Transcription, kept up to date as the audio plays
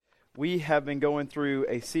We have been going through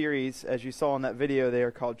a series, as you saw in that video there,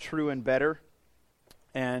 called True and Better.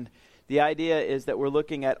 And the idea is that we're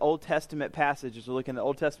looking at Old Testament passages. We're looking at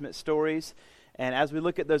Old Testament stories. And as we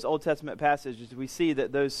look at those Old Testament passages, we see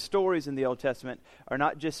that those stories in the Old Testament are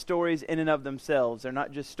not just stories in and of themselves. They're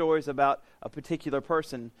not just stories about a particular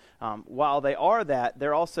person. While they are that,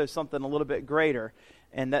 they're also something a little bit greater,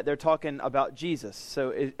 and that they're talking about Jesus.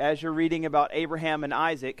 So as you're reading about Abraham and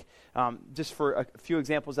Isaac, just for a few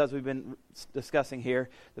examples as we've been discussing here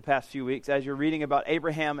the past few weeks, as you're reading about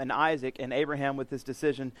Abraham and Isaac, and Abraham with his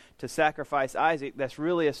decision to sacrifice Isaac, that's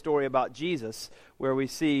really a story about Jesus, where we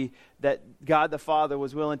see that God the Father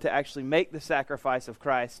was willing to actually make the sacrifice of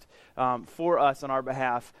Christ for us on our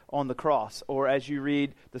behalf on the cross. Or as you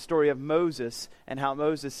read the story of Moses and how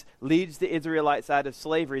Moses leads the Israelites out of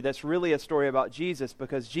slavery, that's really a story about Jesus,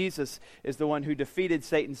 because Jesus is the one who defeated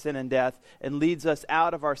Satan, sin, and death and leads us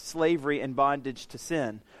out of our slavery and bondage to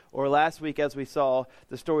sin. Or last week, as we saw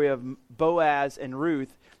the story of Boaz and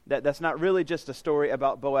Ruth, that's not really just a story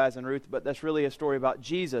about Boaz and Ruth, but that's really a story about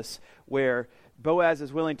Jesus, where Boaz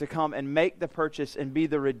is willing to come and make the purchase and be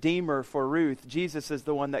the redeemer for Ruth. Jesus is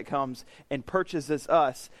the one that comes and purchases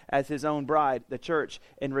us as his own bride, the church,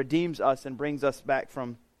 and redeems us and brings us back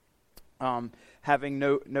from having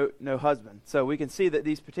no husband. So we can see that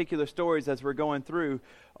these particular stories, as we're going through,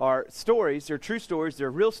 are stories. They're true stories. They're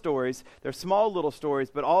real stories. They're small little stories.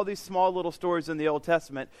 But all these small little stories in the Old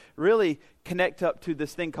Testament really connect up to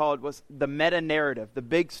this thing called the meta-narrative, the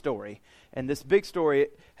big story. And this big story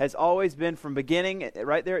has always been, from beginning,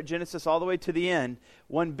 right there at Genesis, all the way to the end,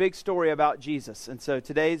 one big story about Jesus. And so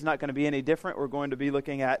today is not going to be any different. We're going to be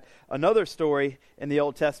looking at another story in the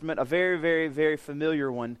Old Testament, a very, very, very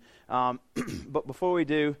familiar one. But before we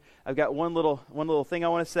do, I've got one little thing I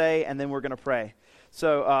want to say, and then we're going to pray.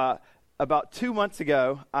 So about 2 months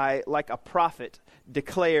ago, I, like a prophet,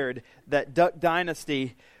 declared that Duck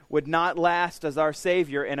Dynasty would not last as our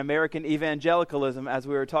savior in American evangelicalism, as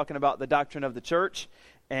we were talking about the doctrine of the church,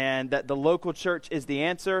 and that the local church is the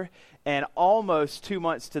answer. And almost 2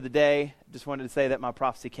 months to the day, just wanted to say that my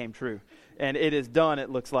prophecy came true. And it is done, it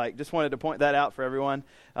looks like. Just wanted to point that out for everyone,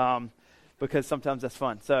 because sometimes that's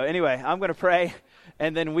fun. So anyway, I'm going to pray,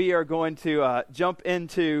 and then we are going to jump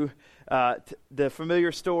into the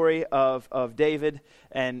familiar story of David,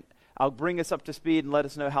 and I'll bring us up to speed and let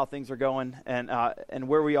us know how things are going and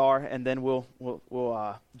where we are, and then we'll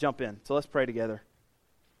jump in. So let's pray together.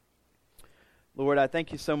 Lord, I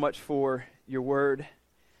thank you so much for your word.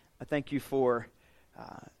 I thank you for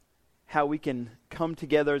how we can come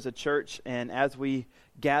together as a church, and as we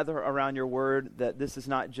gather around your word, that this is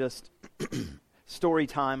not just story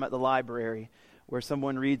time at the library where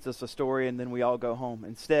someone reads us a story and then we all go home.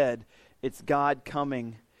 Instead, it's God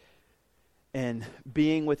coming and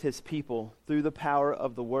being with his people through the power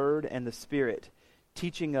of the Word and the Spirit,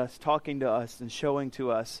 teaching us, talking to us, and showing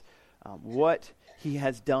to us what he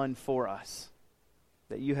has done for us,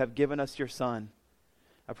 that you have given us your Son.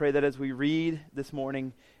 I pray that as we read this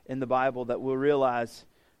morning in the Bible, that we'll realize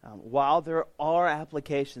while there are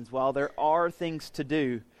applications, while there are things to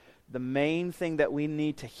do, the main thing that we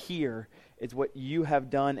need to hear is what you have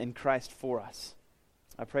done in Christ for us.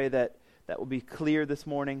 I pray that that will be clear this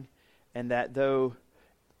morning, and that though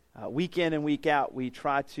week in and week out we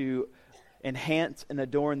try to enhance and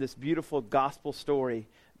adorn this beautiful gospel story,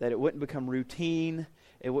 that it wouldn't become routine,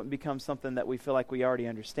 it wouldn't become something that we feel like we already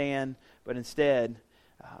understand, but instead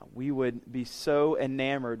we would be so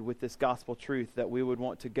enamored with this gospel truth that we would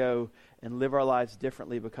want to go and live our lives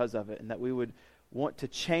differently because of it, and that we would want to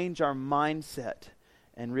change our mindset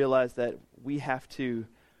and realize that we have to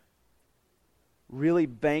really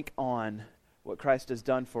bank on what Christ has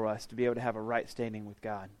done for us to be able to have a right standing with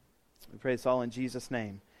God. We pray this all in Jesus'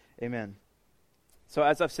 name. Amen. So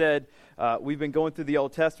as I've said, we've been going through the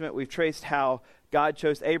Old Testament. We've traced how God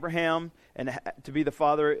chose Abraham and to be the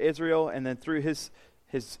father of Israel, and then through his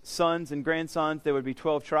sons and grandsons, there would be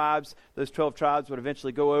 12 tribes. Those 12 tribes would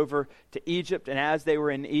eventually go over to Egypt, and as they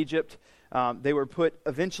were in Egypt, they were put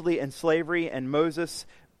eventually in slavery, and Moses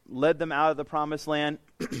led them out of the promised land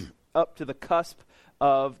up to the cusp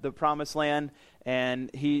of the promised land, and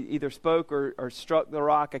he either spoke or struck the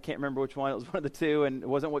rock. I can't remember which one. It was one of the two, and it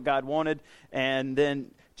wasn't what God wanted. And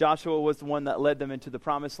then Joshua was the one that led them into the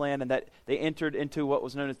promised land, and that they entered into what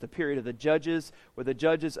was known as the period of the judges, where the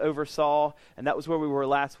judges oversaw, and that was where we were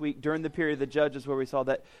last week, during the period of the judges, where we saw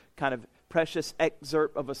that kind of precious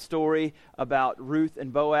excerpt of a story about Ruth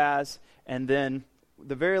and Boaz. And then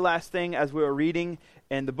the very last thing, as we were reading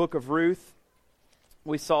in the book of Ruth,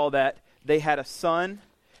 we saw that they had a son,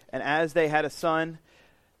 and as they had a son,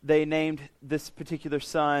 they named this particular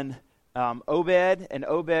son Obed, and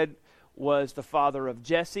Obed was the father of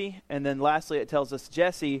Jesse, and then lastly it tells us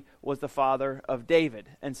Jesse was the father of David.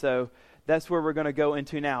 And so that's where we're going to go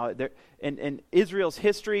into now. In Israel's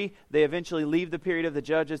history, they eventually leave the period of the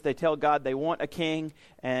judges. They tell God they want a king,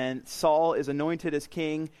 and Saul is anointed as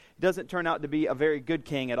king. He doesn't turn out to be a very good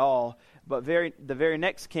king at all, but the very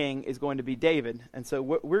next king is going to be David. And so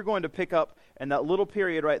we're going to pick up in that little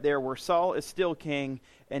period right there where Saul is still king,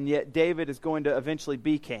 and yet David is going to eventually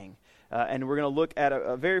be king. And we're going to look at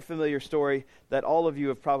a very familiar story that all of you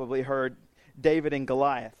have probably heard, David and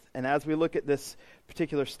Goliath. And as we look at this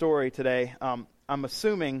particular story today, I'm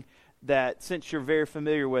assuming that since you're very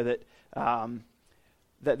familiar with it,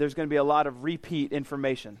 that there's going to be a lot of repeat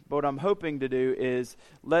information. But what I'm hoping to do is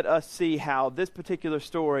let us see how this particular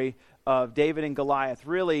story of David and Goliath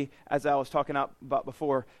really, as I was talking about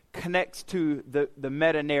before, connects to the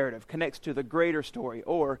meta-narrative, connects to the greater story,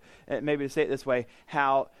 or maybe to say it this way,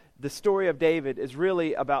 how the story of David is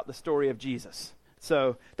really about the story of Jesus.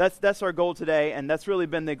 So that's our goal today, and that's really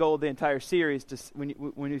been the goal of the entire series,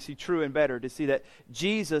 when you see True and Better, to see that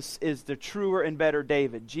Jesus is the truer and better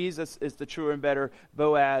David. Jesus is the truer and better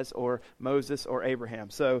Boaz or Moses or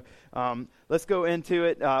Abraham. So let's go into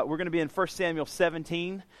it. We're going to be in 1 Samuel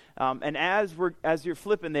 17, and as you're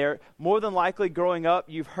flipping there, more than likely growing up,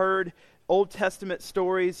 you've heard Old Testament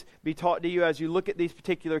stories be taught to you as you look at these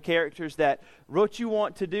particular characters, that what you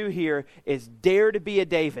want to do here is dare to be a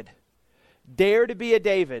David. Dare to be a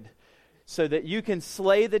David so that you can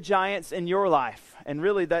slay the giants in your life. And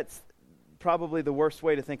really, that's probably the worst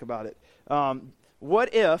way to think about it.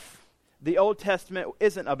 What if the Old Testament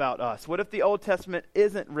isn't about us? What if the Old Testament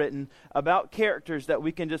isn't written about characters that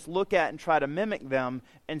we can just look at and try to mimic them?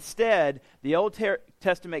 Instead, the Old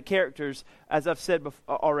Testament characters, as I've said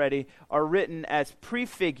already, are written as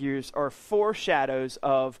prefigures or foreshadows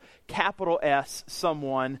of capital S,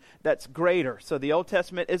 someone that's greater. So the Old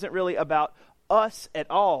Testament isn't really about us at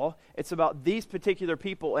all. It's about these particular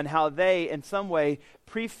people and how they, in some way,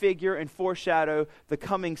 prefigure and foreshadow the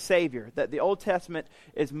coming Savior. That the Old Testament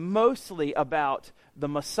is mostly about the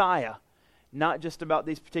Messiah, not just about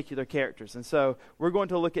these particular characters. And so we're going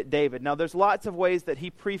to look at David. Now, there's lots of ways that he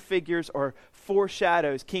prefigures or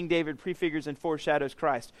foreshadows, King David prefigures and foreshadows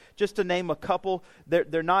Christ. Just to name a couple,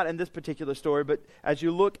 they're not in this particular story, but as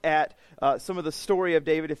you look at some of the story of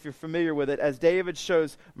David, if you're familiar with it, as David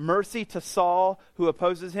shows mercy to Saul, who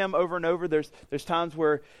opposes him over and over, there's times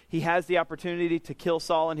where he has the opportunity to kill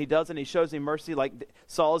Saul and he doesn't. He shows him mercy, like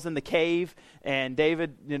Saul is in the cave and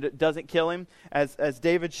David doesn't kill him. As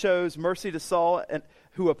David shows mercy to Saul and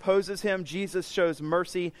who opposes him, Jesus shows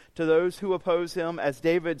mercy to those who oppose him. As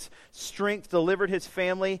David's strength delivered his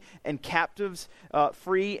family and captives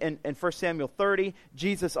free in 1 Samuel 30,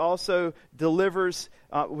 Jesus also delivers,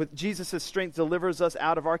 with Jesus' strength, delivers us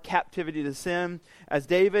out of our captivity to sin. As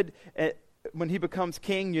David, when he becomes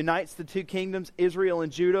king, unites the two kingdoms, Israel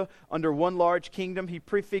and Judah, under one large kingdom. He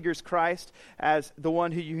prefigures Christ as the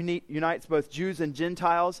one who unites both Jews and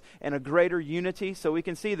Gentiles in a greater unity. So we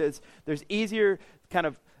can see that there's easier, kind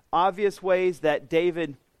of obvious ways that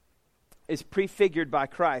David is prefigured by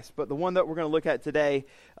Christ. But the one that we're going to look at today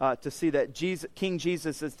to see that King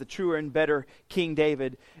Jesus is the truer and better King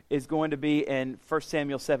David is going to be in 1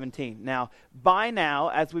 Samuel 17. Now, by now,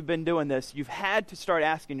 as we've been doing this, you've had to start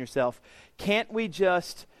asking yourself, can't we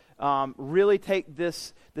just really take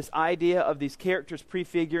this idea of these characters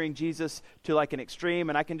prefiguring Jesus to like an extreme,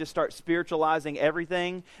 and I can just start spiritualizing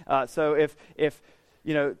everything? So if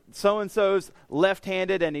so-and-so's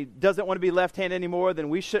left-handed and he doesn't want to be left-handed anymore, then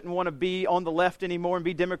we shouldn't want to be on the left anymore and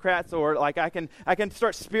be Democrats, or like I can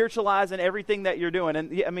start spiritualizing everything that you're doing.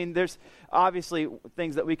 And I mean, there's obviously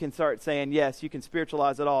things that we can start saying, yes, you can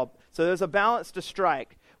spiritualize it all. So there's a balance to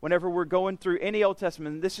strike whenever we're going through any Old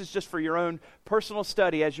Testament. And this is just for your own personal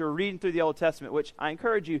study as you're reading through the Old Testament, which I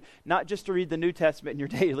encourage you not just to read the New Testament in your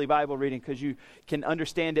daily Bible reading because you can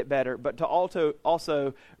understand it better, but to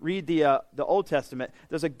also read the Old Testament.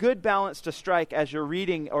 There's a good balance to strike as you're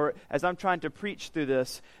reading, or as I'm trying to preach through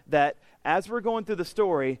this, that as we're going through the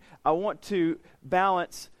story, I want to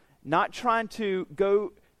balance not trying to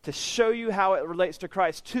go to show you how it relates to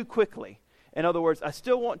Christ too quickly. In other words, I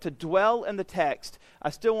still want to dwell in the text. I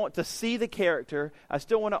still want to see the character. I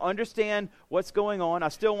still want to understand what's going on. I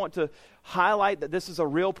still want to highlight that this is a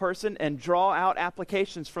real person and draw out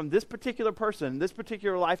applications from this particular person, this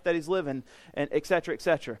particular life that he's living, and et cetera, et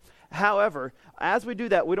cetera. However, as we do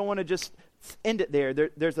that, we don't want to just end it there.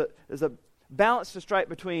 There's a balance to strike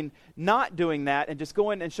between not doing that and just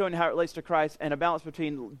going and showing how it relates to Christ, and a balance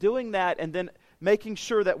between doing that and then making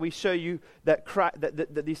sure that we show you that,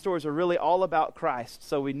 that these stories are really all about Christ.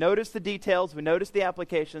 So we notice the details, we notice the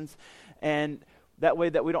applications, and that way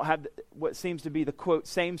that we don't have what seems to be the, quote,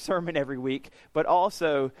 same sermon every week, but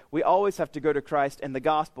also we always have to go to Christ and the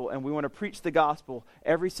gospel, and we want to preach the gospel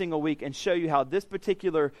every single week and show you how this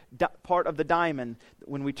particular part of the diamond,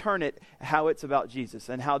 when we turn it, how it's about Jesus,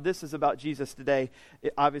 and how this is about Jesus today.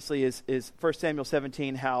 It obviously is 1 Samuel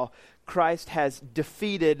 17, how Christ has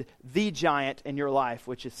defeated the giant in your life,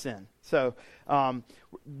 which is sin. So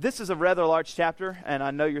this is a rather large chapter, and I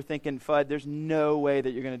know you're thinking, Fudd, there's no way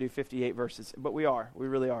that you're going to do 58 verses, but we are. We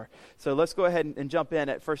really are. So let's go ahead and jump in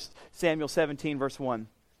at 1 Samuel 17, verse 1.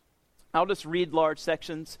 I'll just read large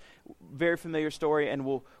sections, very familiar story, and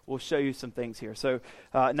we'll show you some things here. So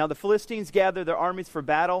now the Philistines gathered their armies for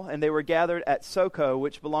battle, and they were gathered at Soko,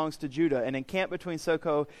 which belongs to Judah, and encamped between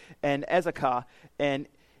Soko and Ezekah, and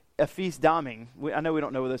Ephes Dammim. I know we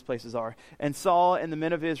don't know where those places are. And Saul and the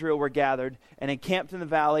men of Israel were gathered and encamped in the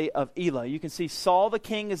valley of Elah. You can see Saul the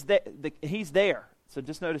king is he's there. So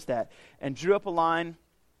just notice that. And drew up a line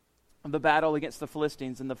of the battle against the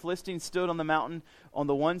Philistines. And the Philistines stood on the mountain on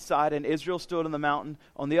the one side, and Israel stood on the mountain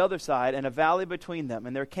on the other side, and a valley between them.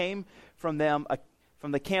 And there came from them,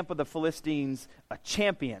 from the camp of the Philistines, a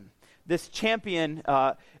champion. This champion,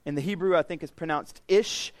 in the Hebrew, I think is pronounced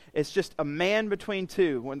Ish. It's just a man between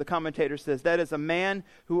two. When the commentator says that is a man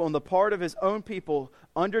who on the part of his own people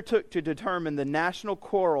undertook to determine the national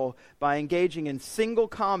quarrel by engaging in single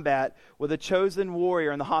combat with a chosen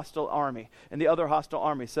warrior in the hostile army, in the other hostile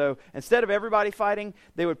army. So instead of everybody fighting,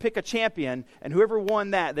 they would pick a champion, and whoever won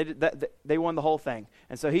they won the whole thing.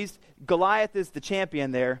 And so Goliath is the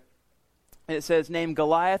champion there. And it says, named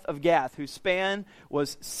Goliath of Gath, whose span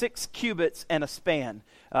was 6 cubits and a span.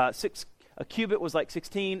 A cubit was like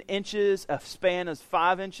 16 inches, a span is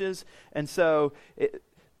 5 inches. And so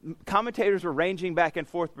commentators were ranging back and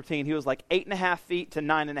forth between, he was like 8.5 feet to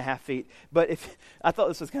 9.5 feet. But I thought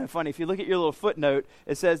this was kind of funny. If you look at your little footnote,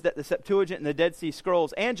 it says that the Septuagint and the Dead Sea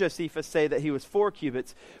Scrolls and Josephus say that he was 4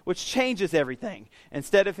 cubits, which changes everything.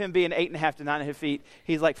 Instead of him being 8.5 to 9.5 feet,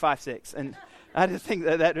 he's like 5'6". And I just think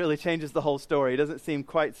that really changes the whole story. It doesn't seem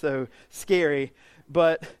quite so scary.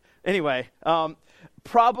 But anyway,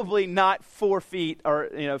 probably not 4 feet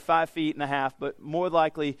or 5 feet and a half, but more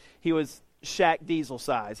likely he was Shaq Diesel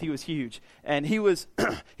size. He was huge. And he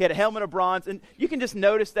had a helmet of bronze. And you can just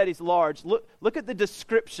notice that he's large. Look at the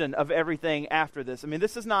description of everything after this. I mean,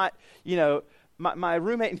 this is not, my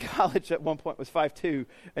roommate in college at one point was 5'2",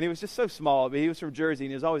 and he was just so small. But he was from Jersey,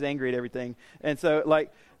 and he was always angry at everything. And so,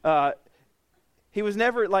 he was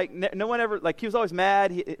never, no one ever, he was always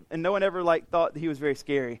mad, and no one ever, thought that he was very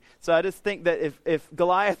scary. So I just think that if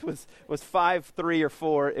Goliath was 5'3" or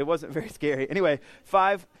 4, it wasn't very scary. Anyway,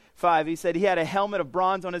 5'5", he said he had a helmet of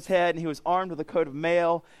bronze on his head, and he was armed with a coat of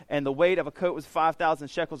mail, and the weight of a coat was 5,000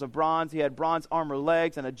 shekels of bronze. He had bronze armor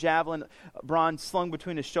legs and a javelin, bronze slung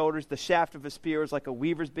between his shoulders. The shaft of his spear was like a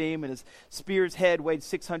weaver's beam, and his spear's head weighed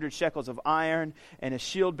 600 shekels of iron, and his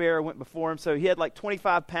shield bearer went before him. So he had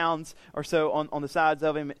 25 pounds or so on the sides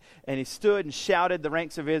of him, and he stood and shouted the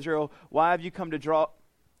ranks of Israel, Why have you come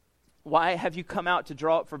out to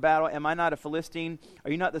draw up for battle? Am I not a Philistine? Are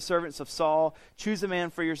you not the servants of Saul? Choose a man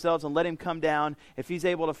for yourselves and let him come down. If he's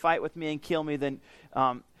able to fight with me and kill me, then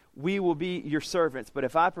we will be your servants. But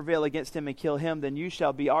if I prevail against him and kill him, then you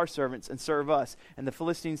shall be our servants and serve us. And the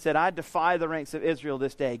Philistines said, I defy the ranks of Israel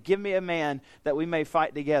this day. Give me a man that we may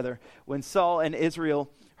fight together. When Saul and Israel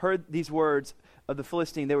heard these words of the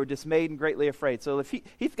Philistine, they were dismayed and greatly afraid. So if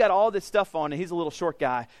he's got all this stuff on, and he's a little short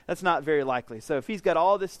guy, that's not very likely. So if he's got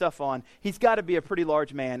all this stuff on, he's got to be a pretty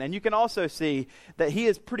large man. And you can also see that he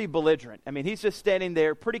is pretty belligerent. I mean, he's just standing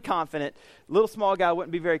there pretty confident. Little small guy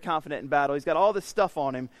wouldn't be very confident in battle. He's got all this stuff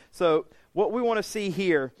on him. So what we want to see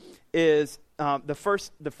here is the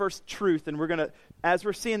first truth, and we're going to, as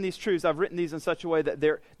we're seeing these truths, I've written these in such a way that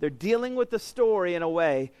they're dealing with the story in a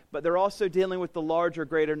way, but they're also dealing with the larger,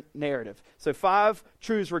 greater narrative. So 5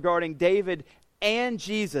 truths regarding David and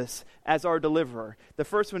Jesus as our deliverer. The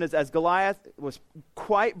first one is, as Goliath was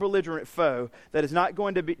quite belligerent foe that is not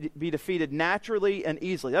going to be defeated naturally and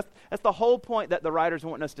easily. That's the whole point that the writers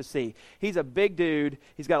want us to see. He's a big dude,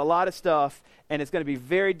 he's got a lot of stuff, and it's going to be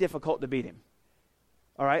very difficult to beat him.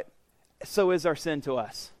 All right? So is our sin to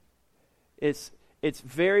us. It's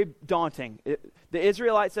very daunting. The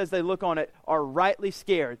Israelites, as they look on it, are rightly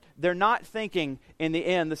scared. They're not thinking, in the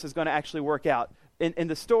end, this is going to actually work out. In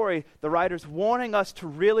the story, the writer's wanting us to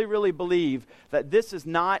really, really believe that this is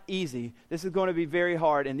not easy. This is going to be very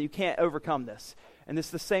hard, and you can't overcome this. And it's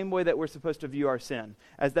the same way that we're supposed to view our sin.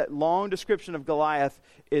 As that long description of Goliath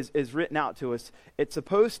is written out to us, it's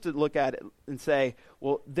supposed to look at it and say,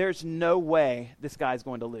 well, there's no way this guy's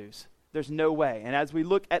going to lose. There's no way. And as we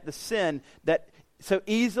look at the sin that so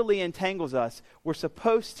easily entangles us, we're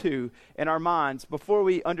supposed to, in our minds, before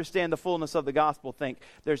we understand the fullness of the gospel, think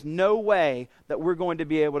there's no way that we're going to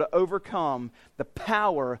be able to overcome the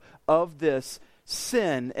power of this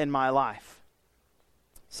sin in my life.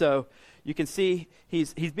 So you can see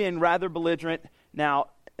he's being rather belligerent. Now,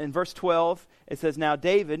 in verse 12, it says, now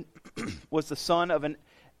David was the son of an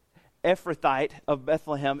Ephrathite of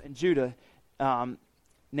Bethlehem in Judah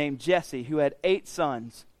named Jesse, who had 8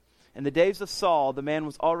 sons. In the days of Saul, the man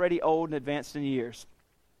was already old and advanced in years.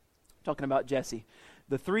 Talking about Jesse.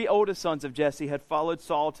 The 3 oldest sons of Jesse had followed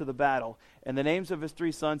Saul to the battle, and the names of his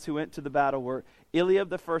 3 sons who went to the battle were Eliab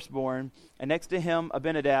the firstborn, and next to him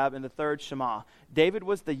Abinadab, and the third Shammah. David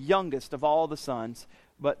was the youngest of all the sons,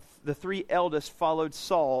 but the 3 eldest followed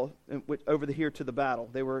Saul over here to the battle.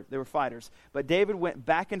 They were fighters. But David went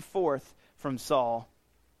back and forth from Saul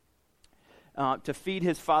to feed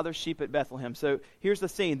his father's sheep at Bethlehem. So here's the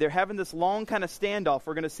scene. They're having this long kind of standoff.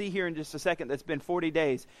 We're going to see here in just a second that's been 40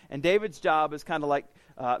 days. And David's job is kind of like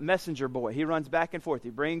messenger boy. He runs back and forth.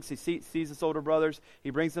 He sees his older brothers.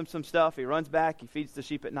 He brings them some stuff. He runs back. He feeds the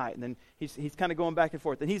sheep at night. And then he's kind of going back and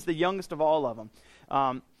forth. And he's the youngest of all of them.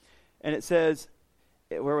 And it says,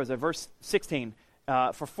 where was it? Verse 16.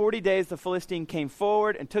 For 40 days the Philistine came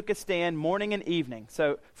forward and took a stand morning and evening.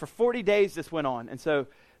 So for 40 days this went on. And so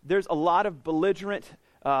there's a lot of belligerent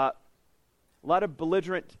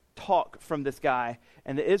talk from this guy,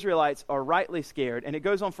 and the Israelites are rightly scared. And it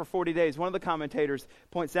goes on for 40 days. One of the commentators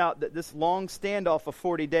points out that this long standoff of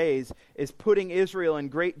 40 days is putting Israel in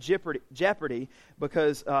great jeopardy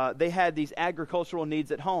because they had these agricultural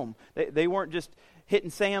needs at home. They weren't just hitting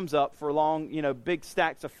Sam's up for long, big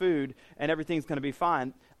stacks of food, and everything's going to be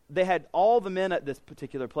fine. They had all the men at this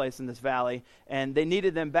particular place in this valley, and they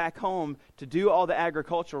needed them back home to do all the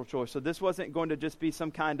agricultural chores. So this wasn't going to just be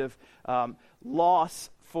some kind of loss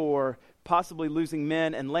for possibly losing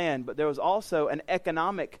men and land, but there was also an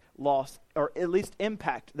economic loss, or at least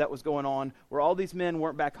impact, that was going on where all these men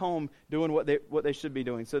weren't back home doing what they should be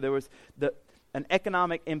doing. So there was an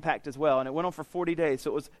economic impact as well, and it went on for 40 days.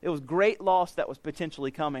 So it was great loss that was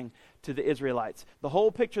potentially coming to the Israelites. The whole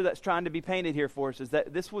picture that's trying to be painted here for us is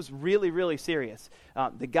that this was really, really serious.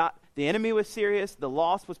 The enemy was serious, the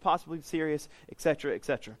loss was possibly serious, etc.,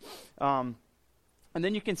 etc. And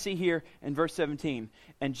then you can see here in verse 17,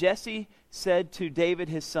 and Jesse said to David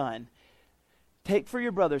his son, take for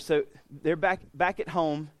your brothers, so they're back at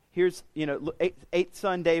home. Here's, eighth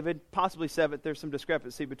son David, possibly 7th. There's some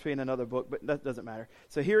discrepancy between another book, but that doesn't matter.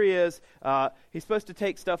 So here he is. He's supposed to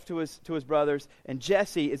take stuff to his brothers, and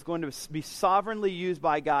Jesse is going to be sovereignly used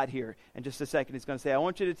by God here. In just a second, he's going to say, I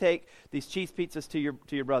want you to take these cheese pizzas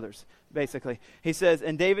to your brothers, basically. He says,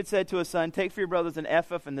 and David said to his son, take for your brothers an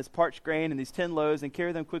ephah and this parched grain and these 10 loaves, and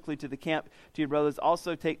carry them quickly to the camp to your brothers.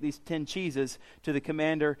 Also take these 10 cheeses to the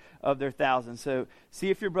commander of their 1,000. So see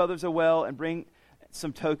if your brothers are well, and bring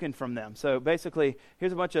some token from them. So basically,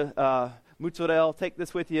 here's a bunch of mozzarella. Take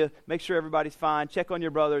this with you. Make sure everybody's fine. Check on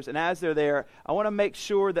your brothers. And as they're there, I want to make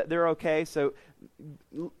sure that they're okay. So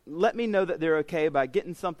let me know that they're okay by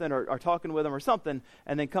getting something or talking with them or something,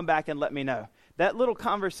 and then come back and let me know. That little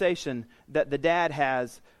conversation that the dad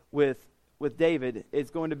has with David is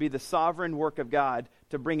going to be the sovereign work of God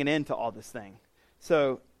to bring an end to all this thing.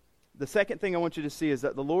 So the second thing I want you to see is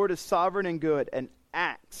that the Lord is sovereign and good and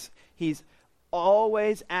acts. He's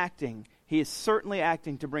always acting. He is certainly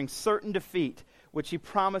acting to bring certain defeat, which he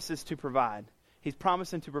promises to provide. He's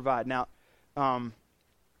promising to provide. Now,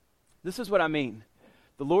 this is what I mean.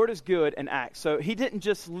 The Lord is good and acts. So he didn't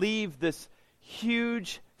just leave this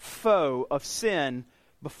huge foe of sin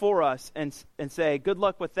before us and say, good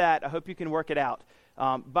luck with that. I hope you can work it out.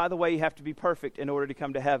 By the way, you have to be perfect in order to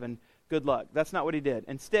come to heaven. Good luck. That's not what he did.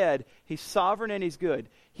 Instead, he's sovereign and he's good.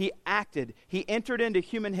 He acted. He entered into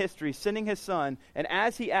human history, sending his son, and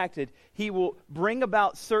as he acted, he will bring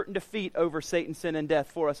about certain defeat over Satan, sin, and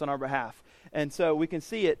death for us on our behalf. And so we can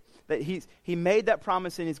see it, that he made that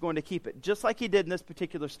promise and he's going to keep it, just like he did in this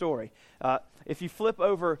particular story. If you flip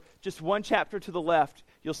over just one chapter to the left,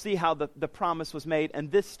 you'll see how the promise was made in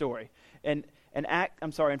this story. In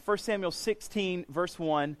 1 Samuel 16, verse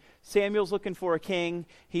 1, Samuel's looking for a king.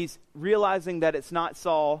 He's realizing that it's not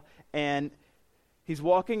Saul, and he's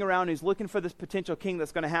walking around, he's looking for this potential king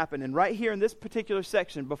that's going to happen. And right here in this particular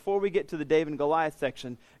section, before we get to the David and Goliath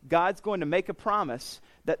section, God's going to make a promise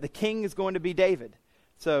that the king is going to be David.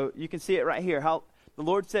 So you can see it right here, how The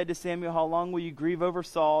Lord said to Samuel, how long will you grieve over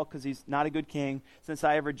Saul, because he's not a good king, since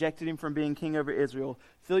I have rejected him from being king over Israel?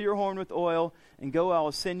 Fill your horn with oil, and go, I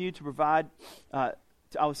will send you to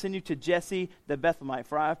Jesse the Bethlehemite,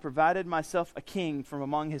 for I have provided myself a king from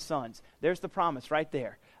among his sons. There's the promise right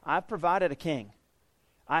there. I've provided a king.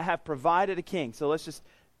 I have provided a king. So let's just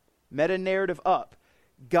meta-narrative up.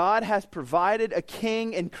 God has provided a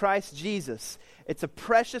king in Christ Jesus. It's a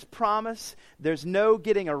precious promise. There's no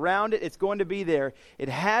getting around it. It's going to be there. It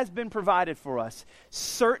has been provided for us.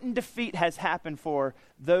 Certain defeat has happened for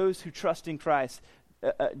those who trust in Christ.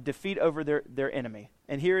 Defeat over their enemy.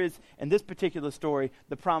 And here is, in this particular story,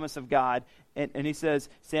 the promise of God. And he says,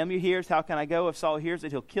 Samuel hears, how can I go? If Saul hears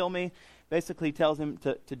it, he'll kill me. Basically he tells him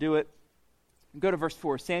to do it. Go to verse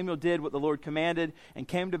 4. Samuel did what the Lord commanded and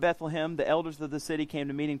came to Bethlehem. The elders of the city came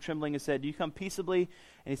to meet him trembling and said, do you come peaceably?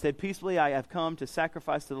 And he said, peaceably I have come to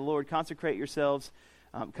sacrifice to the Lord. Consecrate yourselves.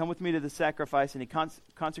 Come with me to the sacrifice. And he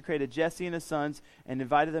consecrated Jesse and his sons and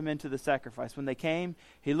invited them into the sacrifice. When they came,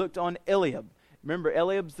 he looked on Eliab. Remember,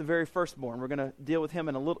 Eliab's the very firstborn. We're going to deal with him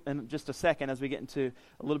in just a second as we get into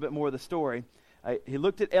a little bit more of the story. He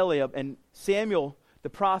looked at Eliab, and Samuel, the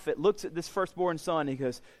prophet, looks at this firstborn son, and he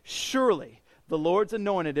goes, surely the Lord's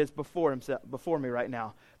anointed is before me right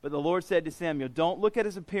now. But the Lord said to Samuel, don't look at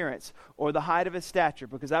his appearance or the height of his stature,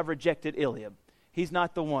 because I've rejected Eliab. He's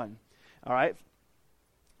not the one. All right?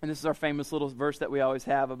 And this is our famous little verse that we always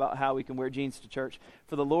have about how we can wear jeans to church.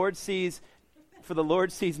 For the Lord sees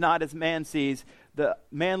not as man sees. The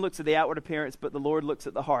man looks at the outward appearance, but the Lord looks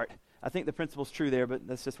at the heart. I think the principle's true there, but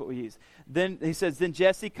that's just what we use. Then he says, then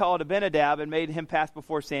Jesse called Abinadab and made him pass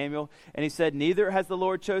before Samuel. And he said, neither has the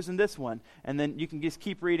Lord chosen this one. And then you can just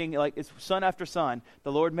keep reading, like it's son after son.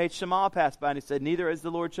 The Lord made Shammah pass by, and he said, neither has the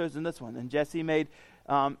Lord chosen this one. And Jesse made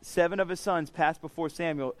 7 of his sons pass before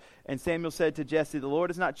Samuel. And Samuel said to Jesse, the Lord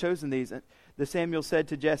has not chosen these. And the Samuel said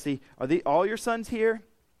to Jesse, are all your sons here?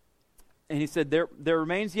 And he said, there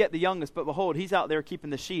remains yet the youngest, but behold, he's out there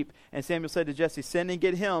keeping the sheep. And Samuel said to Jesse, send and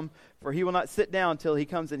get him, for he will not sit down till he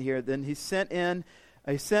comes in here. Then he sent and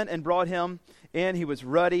brought him in. He was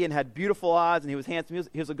ruddy and had beautiful eyes, and he was handsome.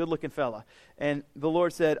 He was a good-looking fella. And the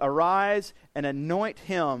Lord said, arise and anoint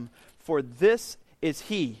him, for this is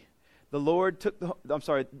he.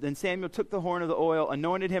 Then Samuel took the horn of the oil,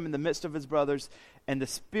 anointed him in the midst of his brothers, and the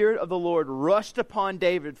Spirit of the Lord rushed upon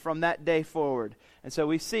David from that day forward. And so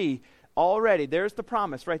we see already, there's the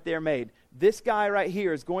promise right there made. This guy right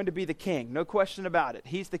here is going to be the king. No question about it.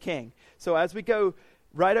 He's the king. So as we go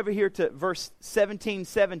right over here to verse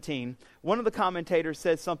 17, one of the commentators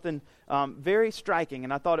says something very striking,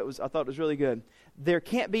 and I thought it was really good. There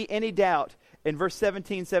can't be any doubt in verse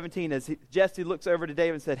 17, as Jesse looks over to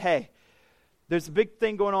David and said, hey, there's a big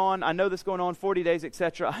thing going on. I know this going on 40 days,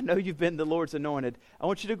 etc. I know you've been the Lord's anointed. I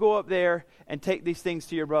want you to go up there and take these things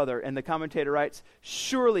to your brother. And the commentator writes,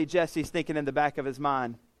 surely Jesse's thinking in the back of his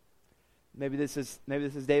mind, maybe this is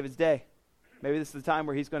David's day. Maybe this is the time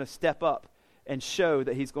where he's going to step up and show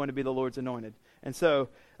that he's going to be the Lord's anointed. And so,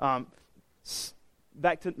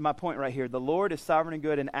 back to my point right here. The Lord is sovereign and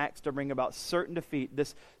good and acts to bring about certain defeat.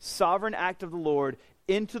 This sovereign act of the Lord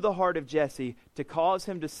into the heart of Jesse to cause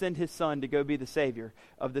him to send his son to go be the Savior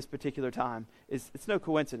of this particular time. It's no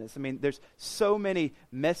coincidence. I mean, there's so many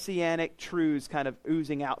messianic truths kind of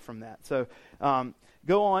oozing out from that. So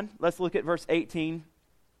go on. Let's look at verse 18.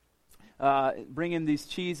 Bring in these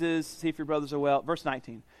cheeses. See if your brothers are well. Verse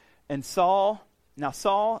 19. And Saul and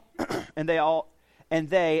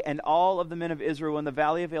all of the men of Israel in the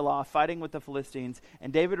valley of Elah fighting with the Philistines.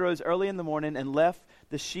 And David rose early in the morning and left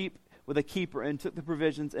the sheep with a keeper and took the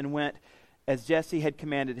provisions and went as Jesse had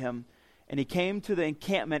commanded him. And he came to the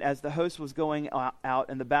encampment as the host was going out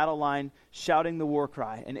in the battle line, shouting the war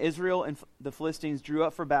cry. And Israel and the Philistines drew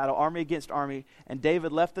up for battle, army against army. And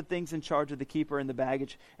David left the things in charge of the keeper and the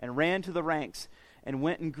baggage and ran to the ranks and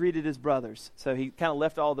went and greeted his brothers. So he kind of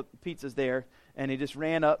left all the pizzas there, and he just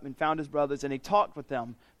ran up and found his brothers, and he talked with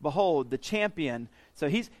them. Behold, the champion. So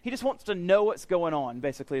he just wants to know what's going on,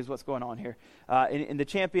 basically, is what's going on here. And the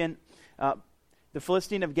champion, the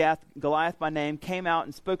Philistine of Gath, Goliath by name, came out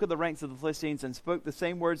and spoke of the ranks of the Philistines and spoke the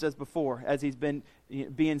same words as before, as he's been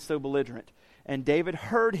being so belligerent. And David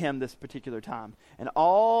heard him this particular time. And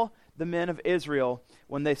all the men of Israel,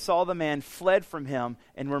 when they saw the man, fled from him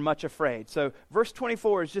and were much afraid. So verse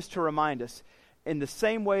 24 is just to remind us, in the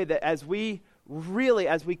same way that as we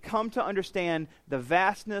come to understand the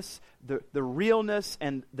vastness, the realness,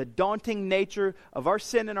 and the daunting nature of our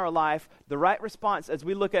sin in our life, the right response as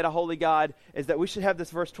we look at a holy God is that we should have this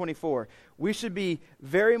verse 24. We should be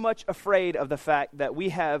very much afraid of the fact that we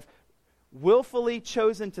have willfully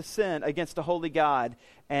chosen to sin against a holy God,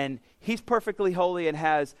 and he's perfectly holy and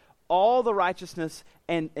has all the righteousness,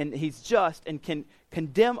 and he's just and can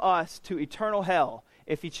condemn us to eternal hell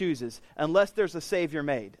if he chooses, unless there's a Savior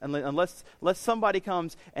made. Unless somebody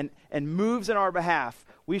comes and moves in our behalf,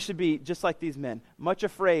 we should be just like these men, much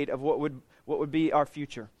afraid of what would be our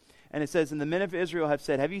future. And it says, and the men of Israel have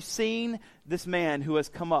said, have you seen this man who has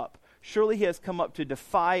come up? Surely he has come up to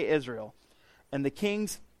defy Israel. And the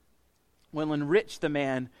kings will enrich the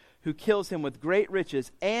man who kills him with great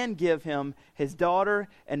riches and give him his daughter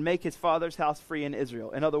and make his father's house free in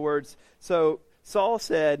Israel. In other words, so Saul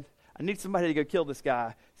said, I need somebody to go kill this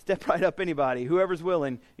guy. Step right up, anybody, whoever's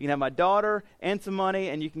willing. You can have my daughter and some money,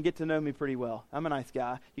 and you can get to know me pretty well. I'm a nice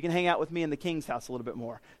guy. You can hang out with me in the king's house a little bit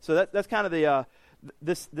more. So that's kind of the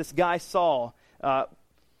this guy Saul.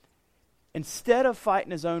 Instead of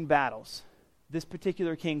fighting his own battles, this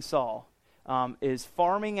particular King Saul is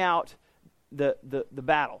farming out the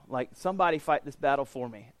battle. Like, somebody fight this battle for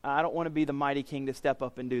me. I don't want to be the mighty king to step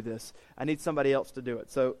up and do this. I need somebody else to do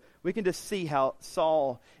it. So we can just see how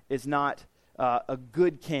Saul is not a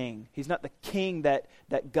good king. He's not the king that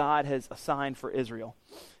God has assigned for Israel.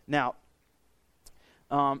 Now,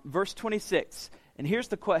 verse 26, and here's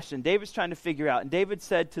the question David's trying to figure out. And David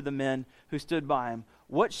said to the men who stood by him,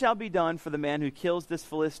 what shall be done for the man who kills this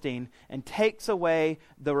Philistine and takes away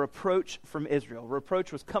the reproach from Israel?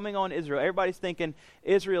 Reproach was coming on Israel. Everybody's thinking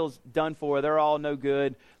Israel's done for. They're all no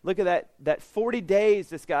good. Look at that 40 days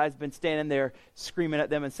this guy's been standing there screaming at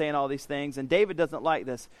them and saying all these things. And David doesn't like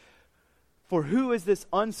this. For who is this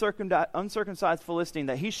uncircumcised Philistine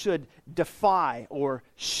that he should defy or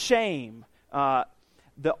shame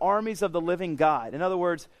the armies of the living God? In other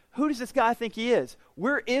words, who does this guy think he is?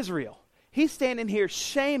 We're Israel. He's standing here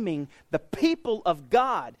shaming the people of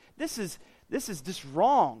God. This is just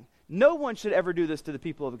wrong. No one should ever do this to the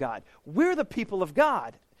people of God. We're the people of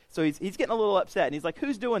God. So he's getting a little upset, and he's like,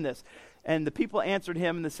 who's doing this? And the people answered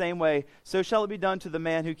him in the same way, so shall it be done to the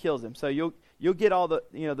man who kills him. So you'll get all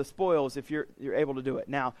the spoils if you're able to do it.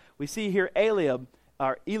 Now, we see here Eliab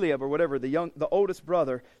or whatever, the oldest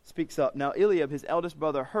brother speaks up. Now Eliab, his eldest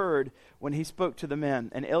brother, heard when he spoke to the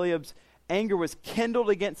men, and Eliab's anger was kindled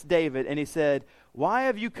against David, and he said, why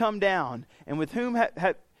have you come down, and with whom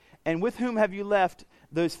have you left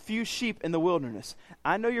those few sheep in the wilderness?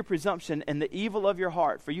 I know your presumption and the evil of your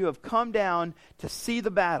heart, for you have come down to see the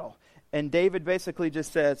battle. And David basically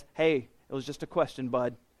just says, hey, it was just a question,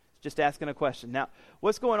 bud. Just asking a question. Now,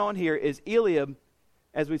 what's going on here is Eliab,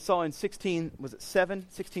 as we saw in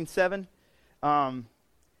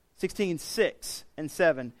 16:6 and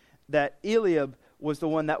 7, that Eliab was the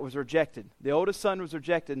one that was rejected. The oldest son was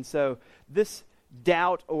rejected, and so this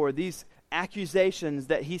doubt or these accusations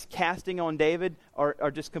that he's casting on David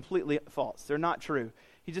are just completely false. They're not true.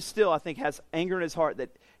 He just still, I think, has anger in his heart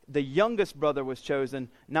that the youngest brother was chosen,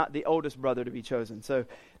 not the oldest brother to be chosen. So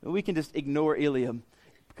we can just ignore Eliab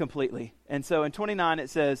completely. And so in 29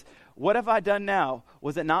 it says, what have I done now?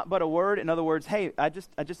 Was it not but a word? In other words, hey, I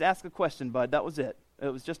just asked a question, bud. That was it. It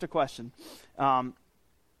was just a question.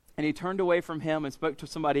 And he turned away from him and spoke to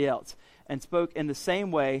somebody else, and spoke in the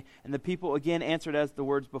same way, and the people again answered as the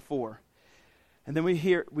words before. And then we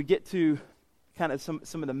get to kind of some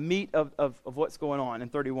of the meat of what's going on in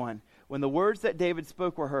 31. When the words that David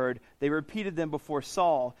spoke were heard, they repeated them before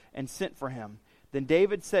Saul and sent for him. Then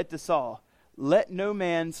David said to Saul, let no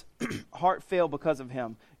man's heart fail because of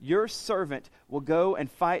him. Your servant will go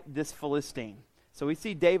and fight this Philistine. So we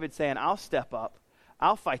see David saying, I'll step up.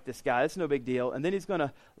 I'll fight this guy. It's no big deal. And then he's going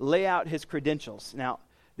to lay out his credentials. Now,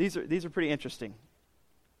 these are pretty interesting.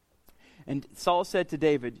 And Saul said to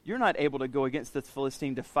David, you're not able to go against this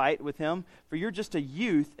Philistine to fight with him, for you're just a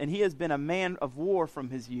youth, and he has been a man of war from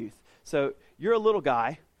his youth. So you're a little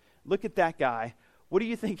guy. Look at that guy. What are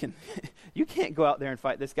you thinking? You can't go out there and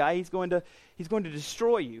fight this guy. He's going to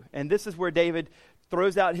destroy you. And this is where David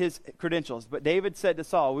throws out his credentials. But David said to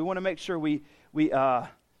Saul, we want to make sure we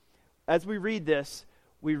as we read this,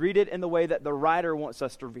 we read it in the way that the writer wants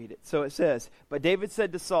us to read it. So it says, but David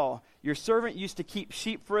said to Saul, your servant used to keep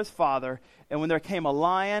sheep for his father, and when there came a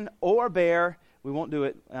lion or a bear, we won't do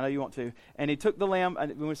it, I know you want to, and he took the lamb,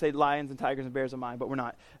 and we would say lions and tigers and bears are mine, but we're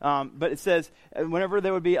not. But it says, whenever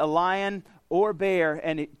there would be a lion or bear,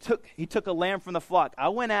 and he took a lamb from the flock, I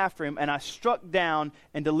went after him, and I struck down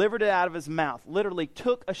and delivered it out of his mouth. Literally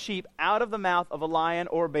took a sheep out of the mouth of a lion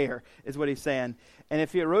or bear, is what he's saying. And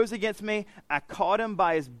if he arose against me, I caught him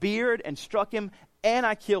by his beard and struck him, and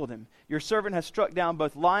I killed him. Your servant has struck down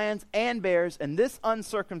both lions and bears, and this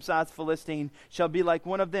uncircumcised Philistine shall be like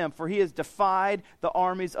one of them, for he has defied the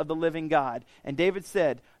armies of the living God. And David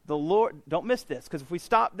said, the Lord, don't miss this, because if we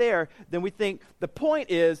stop there, then we think the point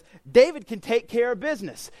is David can take care of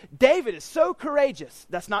business. David is so courageous.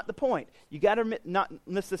 That's not the point. You got to not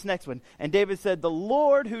miss this next one. And David said, the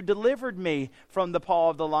Lord who delivered me from the paw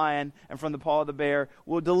of the lion and from the paw of the bear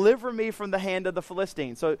will deliver me from the hand of the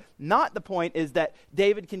Philistine. So not the point is that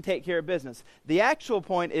David can take care of business. The actual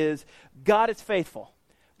point is God is faithful.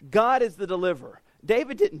 God is the deliverer.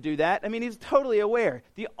 David didn't do that. I mean, he's totally aware.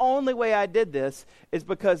 The only way I did this is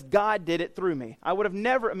because God did it through me. I would have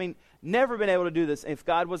never been able to do this if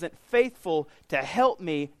God wasn't faithful to help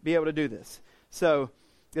me be able to do this. So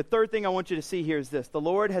the third thing I want you to see here is this. The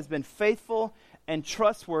Lord has been faithful and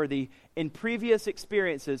trustworthy in previous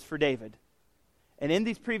experiences for David. And in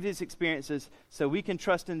these previous experiences, so we can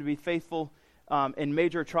trust him to be faithful in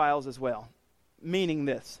major trials as well. Meaning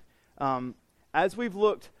this, as we've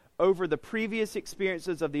looked over the previous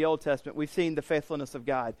experiences of the Old Testament, we've seen the faithfulness of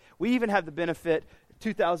God. We even have the benefit,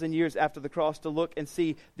 2,000 years after the cross, to look and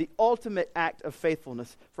see the ultimate act of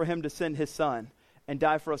faithfulness for him to send his son and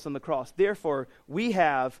die for us on the cross. Therefore, we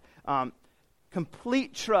have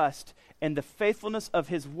complete trust in the faithfulness of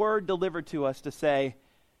his word delivered to us to say,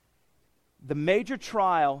 the major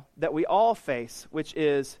trial that we all face, which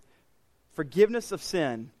is forgiveness of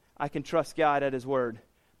sin, I can trust God at his word,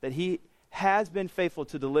 that he has been faithful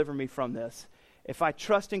to deliver me from this. If I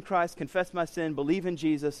trust in Christ, confess my sin, believe in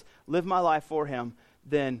Jesus, live my life for him,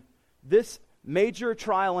 then this major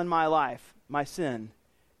trial in my life, my sin,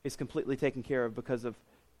 is completely taken care of because of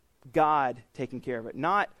God taking care of it.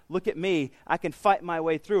 Not, look at me, I can fight my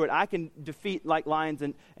way through it. I can defeat like lions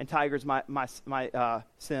and tigers my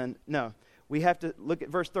sin. No. We have to look at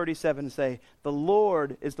verse 37 and say, the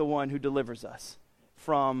Lord is the one who delivers us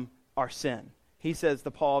from our sin. He says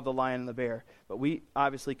the paw of the lion and the bear. But we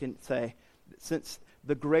obviously can say, since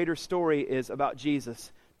the greater story is about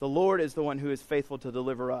Jesus, the Lord is the one who is faithful to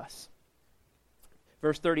deliver us.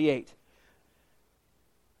 Verse 38.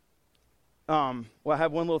 I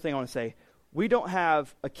have one little thing I want to say. We don't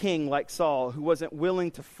have a king like Saul who wasn't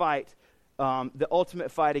willing to fight the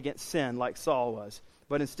ultimate fight against sin like Saul was.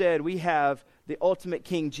 But instead, we have the ultimate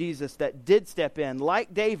King Jesus that did step in,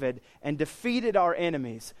 like David, and defeated our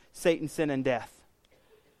enemies, Satan, sin, and death.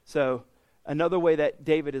 So, another way that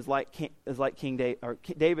David is like King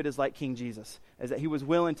David is like King Jesus, is that he was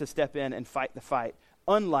willing to step in and fight the fight,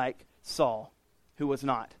 unlike Saul, who was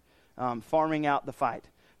not, farming out the fight.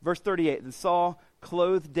 Verse 38, then Saul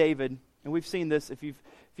clothed David, and we've seen this if you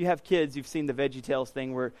have kids, you've seen the VeggieTales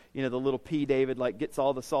thing where, the little pea David gets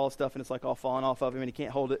all the Saul stuff and it's all falling off of him and he can't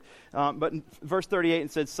hold it. But in verse 38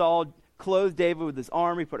 it said, Saul clothed David with his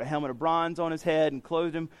armor. He put a helmet of bronze on his head and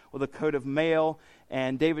clothed him with a coat of mail.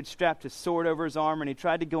 And David strapped his sword over his armor and he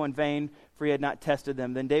tried to go in vain for he had not tested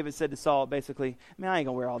them. Then David said to Saul, basically, man, I ain't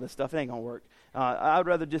going to wear all this stuff. It ain't going to work. I would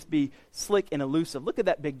rather just be slick and elusive. Look at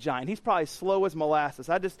that big giant. He's probably slow as molasses.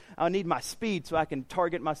 I need my speed so I can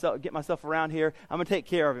get myself around here. I'm going to take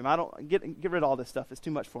care of him. I don't get rid of all this stuff. It's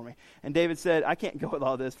too much for me. And David said, I can't go with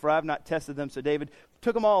all this, for I have not tested them. So David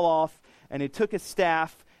took them all off, and he took his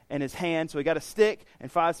staff and his hand. So he got a stick and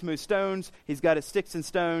 5 smooth stones. He's got his sticks and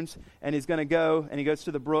stones, and he's going to go, and he goes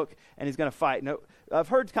to the brook, and he's going to fight. Now, I've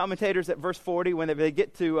heard commentators at verse 40, when they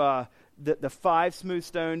get to the 5 smooth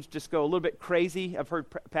stones, just go a little bit crazy. I've heard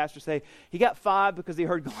pastors say he got 5 because he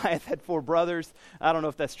heard Goliath had 4 brothers. I don't know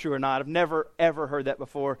if that's true or not. I've never, ever heard that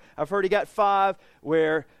before. I've heard he got 5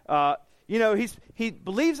 where, he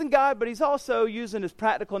believes in God, but he's also using his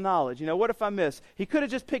practical knowledge. What if I miss? He could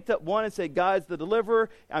have just picked up 1 and said, God's the deliverer.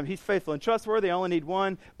 He's faithful and trustworthy. I only need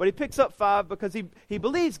 1. But he picks up 5 because he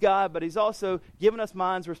believes God, but he's also given us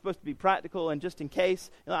minds. We're supposed to be practical and just in case.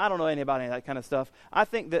 I don't know anything about any of that kind of stuff. I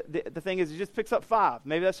think that the thing is he just picks up 5.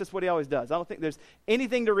 Maybe that's just what he always does. I don't think there's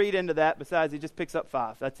anything to read into that besides he just picks up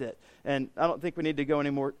 5. That's it. And I don't think we need to go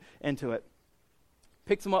any more into it.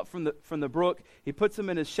 Picks him up from the brook. He puts him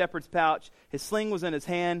in his shepherd's pouch. His sling was in his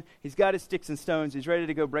hand. He's got his sticks and stones. He's ready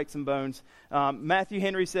to go break some bones. Matthew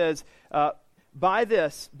Henry says, by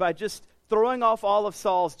just throwing off all of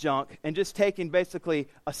Saul's junk and just taking basically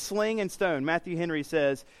a sling and stone, Matthew Henry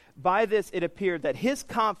says, by this it appeared that his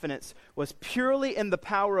confidence was purely in the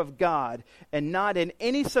power of God and not in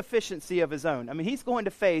any sufficiency of his own. I mean, he's going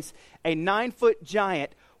to face a 9-foot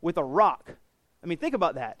giant with a rock. I mean, think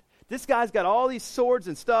about that. This guy's got all these swords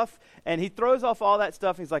and stuff, and he throws off all that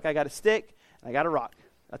stuff, and he's like, I got a stick, and I got a rock.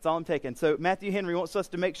 That's all I'm taking. So Matthew Henry wants us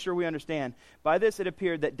to make sure we understand. By this it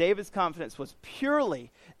appeared that David's confidence was purely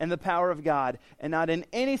in the power of God and not in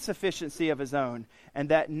any sufficiency of his own, and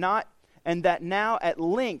that now at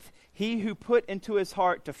length he who put into his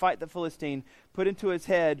heart to fight the Philistine put into his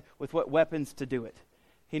head with what weapons to do it.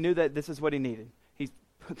 He knew that this is what he needed. He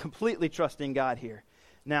completely trusting God here.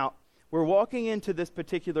 Now, we're walking into this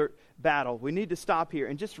particular battle. We need to stop here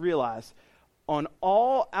and just realize, on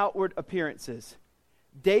all outward appearances,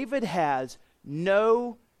 David has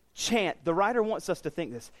no chance. The writer wants us to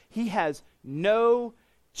think this. He has no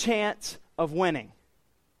chance of winning.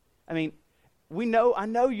 I mean, I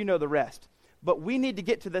know you know the rest, but we need to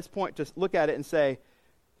get to this point to look at it and say,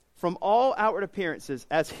 from all outward appearances,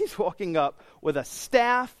 as he's walking up with a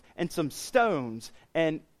staff and some stones,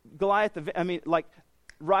 and Goliath,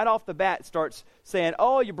 right off the bat starts saying,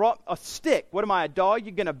 oh, you brought a stick. What am I, a dog?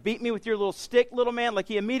 You're going to beat me with your little stick, little man? Like,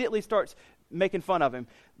 he immediately starts making fun of him.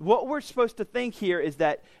 What we're supposed to think here is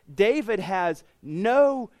that David has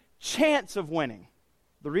no chance of winning.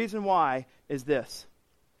 The reason why is this,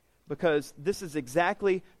 because this is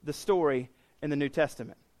exactly the story in the New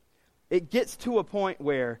Testament. It gets to a point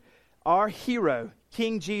where our hero,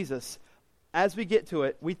 King Jesus, as we get to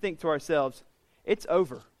it, we think to ourselves, it's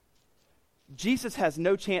over. Jesus has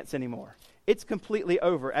no chance anymore. It's completely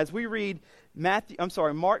over. As we read Mark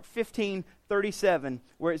 15:37,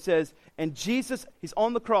 where it says, and Jesus, he's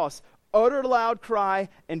on the cross, uttered a loud cry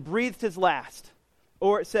and breathed his last.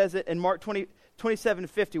 Or it says it in Mark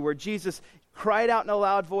 27:50, where Jesus cried out in a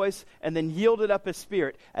loud voice and then yielded up his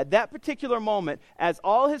spirit. At that particular moment, as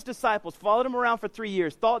all his disciples followed him around for 3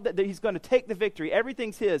 years, thought that he's going to take the victory,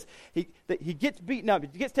 everything's his, he gets beaten up,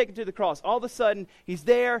 he gets taken to the cross. All of a sudden, he's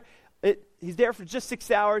there. He's there for just 6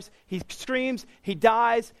 hours. He screams, he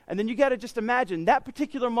dies, and then you got to just imagine that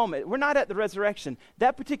particular moment. We're not at the resurrection.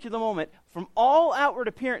 That particular moment, from all outward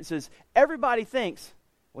appearances, everybody thinks,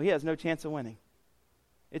 well, he has no chance of winning.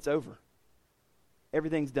 It's over.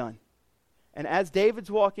 Everything's done. And as David's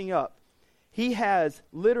walking up, he has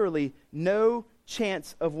literally no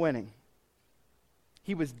chance of winning.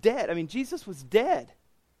 He was dead. I mean, Jesus was dead.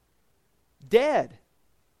 Dead.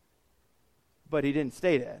 But he didn't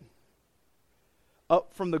stay dead.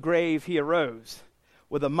 Up from the grave he arose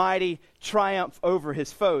with a mighty triumph over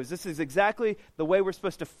his foes. This is exactly the way we're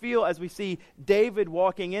supposed to feel as we see David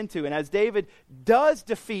walking into. And as David does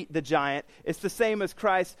defeat the giant, it's the same as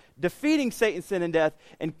Christ defeating Satan, sin, and death,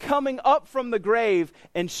 and coming up from the grave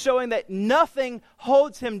and showing that nothing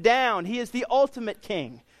holds him down. He is the ultimate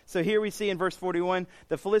king. So here we see in verse 41,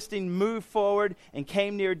 the Philistine moved forward and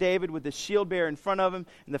came near David with the shield bearer in front of him.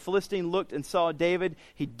 And the Philistine looked and saw David.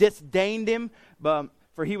 He disdained him,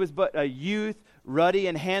 for he was but a youth, ruddy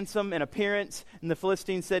and handsome in appearance. And the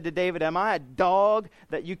Philistine said to David, am I a dog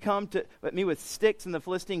that you come to at me with sticks? And the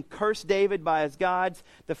Philistine cursed David by his gods.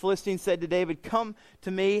 The Philistine said to David, come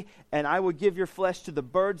to me, and I will give your flesh to the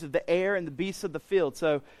birds of the air and the beasts of the field.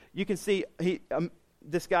 So you can see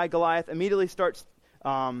this guy Goliath immediately starts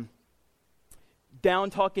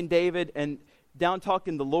down-talking David and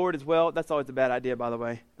down-talking the Lord as well. That's always a bad idea, by the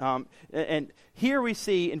way. And here we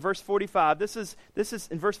see in verse 45, this is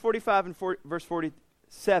in verse 45 and verse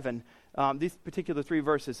 47, these particular three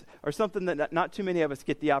verses are something that not too many of us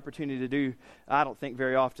get the opportunity to do, I don't think,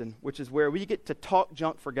 very often, which is where we get to talk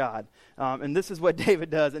junk for God. And this is what David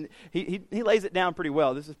does, and he lays it down pretty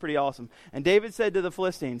well. This is pretty awesome. And David said to the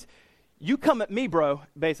Philistines, you come at me, bro,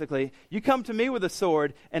 basically. You come to me with a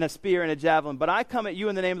sword and a spear and a javelin, but I come at you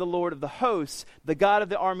in the name of the Lord of the hosts, the God of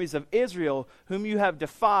the armies of Israel, whom you have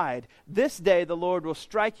defied. This day the Lord will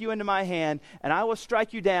strike you into my hand, and I will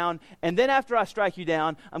strike you down, and then after I strike you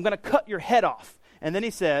down, I'm going to cut your head off. And then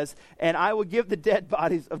he says, and I will give the dead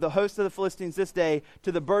bodies of the host of the Philistines this day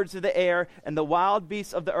to the birds of the air and the wild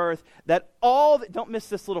beasts of the earth, that don't miss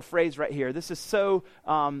this little phrase right here. This is so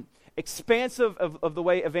expansive of the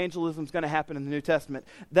way evangelism is going to happen in the New Testament,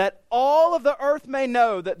 that all of the earth may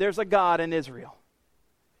know that there's a God in Israel,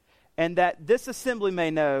 and that this assembly may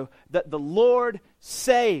know that the Lord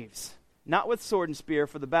saves, not with sword and spear,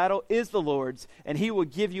 for the battle is the Lord's, and he will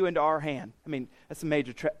give you into our hand. I mean, that's a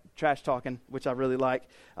major trash talking, which I really like.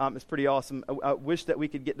 It's pretty awesome. I wish that we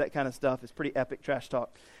could get that kind of stuff. It's pretty epic trash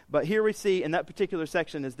talk. But here we see in that particular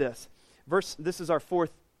section is this. This is our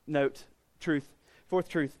fourth truth,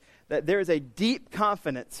 that there is a deep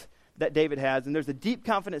confidence that David has, and there's a deep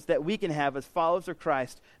confidence that we can have as followers of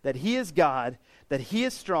Christ, that he is God, that he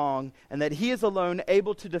is strong, and that he is alone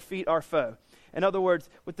able to defeat our foe. In other words,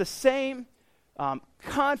 with the same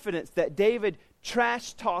confidence that David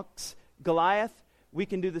trash talks Goliath, we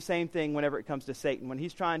can do the same thing whenever it comes to Satan. When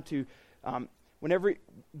he's trying to, whenever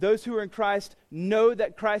those who are in Christ know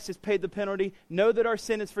that Christ has paid the penalty, know that our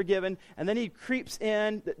sin is forgiven, and then he creeps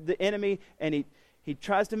in, the enemy, and he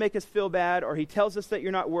tries to make us feel bad, or he tells us that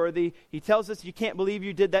you're not worthy. He tells us you can't believe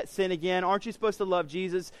you did that sin again. Aren't you supposed to love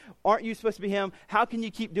Jesus? Aren't you supposed to be him? How can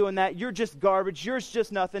you keep doing that? You're just garbage. You're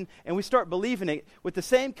just nothing. And we start believing it with the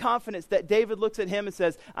same confidence that David looks at him and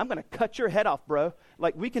says, I'm going to cut your head off, bro.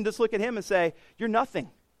 Like, we can just look at him and say, you're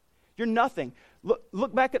nothing. You're nothing.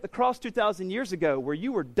 Look back at the cross 2,000 years ago where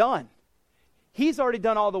you were done. He's already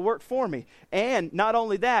done all the work for me. And not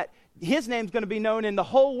only that, his name's going to be known in the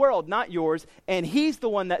whole world, not yours. And he's the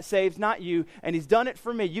one that saves, not you. And he's done it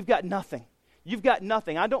for me. You've got nothing. You've got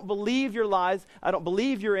nothing. I don't believe your lies. I don't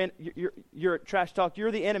believe your trash talk. You're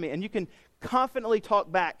the enemy. And you can confidently talk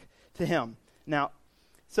back to him. Now,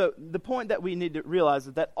 so the point that we need to realize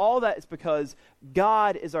is that all that is because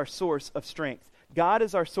God is our source of strength. God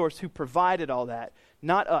is our source who provided all that,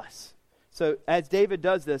 not us. So as David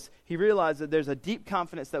does this, he realizes that there's a deep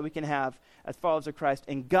confidence that we can have as followers of Christ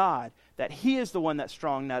in God, that he is the one that's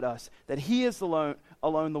strong, not us, that he is alone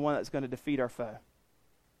the one that's going to defeat our foe,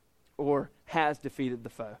 or has defeated the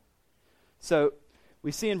foe. So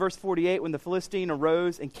we see in verse 48, when the Philistine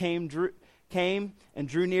arose and came and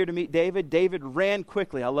drew near to meet David, David ran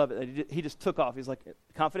quickly. I love it. He just took off. He's like,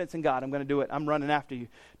 confidence in God, I'm going to do it. I'm running after you.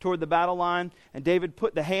 Toward the battle line, and David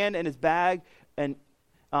put the hand in his bag and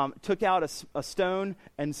took out a stone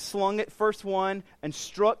and slung it, first one, and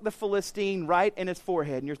struck the Philistine right in his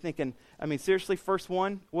forehead. And you're thinking, I mean, seriously, first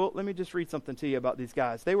one? Well, let me just read something to you about these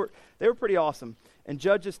guys. They were pretty awesome. In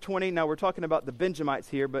Judges 20, now we're talking about the Benjamites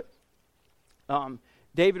here, but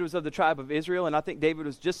David was of the tribe of Israel, and I think David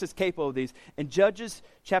was just as capable of these. In Judges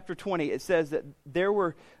chapter 20, it says that there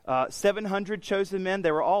were 700 chosen men.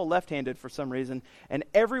 They were all left-handed for some reason, and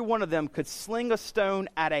every one of them could sling a stone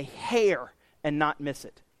at a hair and not miss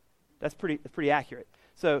it. That's pretty accurate.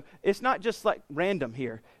 So it's not just like random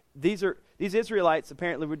here. These Israelites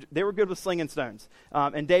apparently they were good with slinging stones,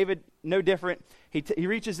 and David no different. He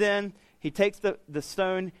reaches in. He takes the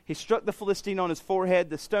stone. He struck the Philistine on his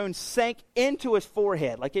forehead. The stone sank into his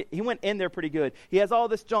forehead. He went in there pretty good. He has all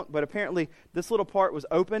this junk, but apparently this little part was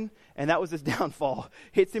open, and that was his downfall.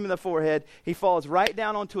 Hits him in the forehead. He falls right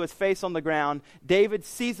down onto his face on the ground. David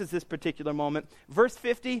seizes this particular moment. Verse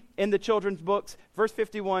 50 in the children's books. Verse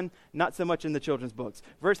 51, not so much in the children's books.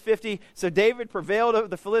 Verse 50, so David prevailed over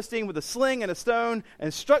the Philistine with a sling and a stone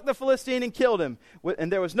and struck the Philistine and killed him.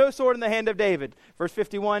 And there was no sword in the hand of David. Verse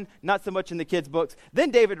 51, not so much in the kids' books.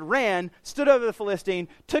 Then David ran, stood over the Philistine,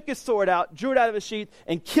 took his sword out, drew it out of his sheath,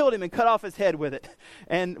 and killed him and cut off his head with it.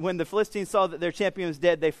 And when the Philistines saw that their champion was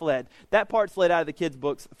dead, they fled. That part's laid out of the kids'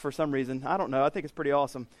 books for some reason. I don't know. I think it's pretty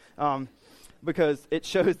awesome. Because it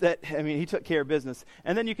shows that, he took care of business.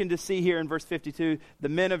 And then you can just see here in verse 52, the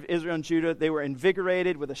men of Israel and Judah, they were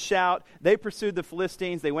invigorated with a shout. They pursued the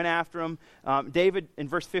Philistines. They went after them. David, in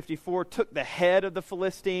verse 54, took the head of the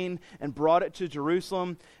Philistine and brought it to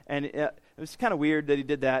Jerusalem. And it was kind of weird that he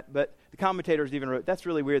did that, but the commentators even wrote, that's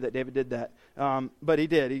really weird that David did that. But he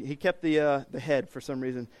did. He kept the head for some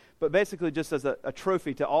reason. But basically just as a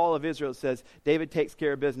trophy to all of Israel, it says, David takes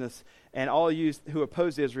care of business. And all you who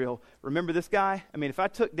oppose Israel, remember this guy? If I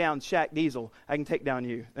took down Shaq Diesel, I can take down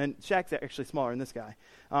you. And Shaq's actually smaller than this guy.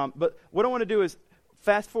 But what I want to do is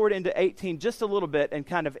fast forward into 18 just a little bit and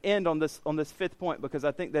kind of end on this fifth point, because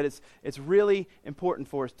I think that it's really important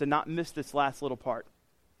for us to not miss this last little part.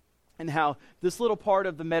 And how this little part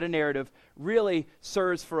of the meta-narrative really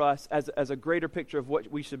serves for us as a greater picture of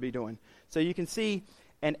what we should be doing. So you can see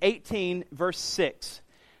in 18, verse 6,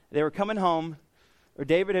 they were coming home, or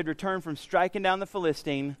David had returned from striking down the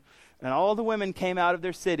Philistine, and all the women came out of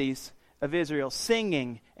their cities of Israel,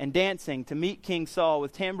 singing and dancing to meet King Saul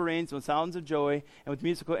with tambourines, with sounds of joy, and with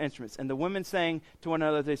musical instruments. And the women sang to one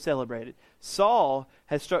another as they celebrated. Saul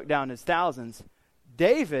had struck down his thousands.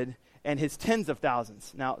 David and his tens of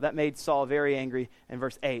thousands. Now, that made Saul very angry in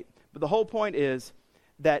verse 8. But the whole point is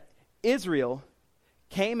that Israel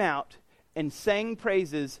came out and sang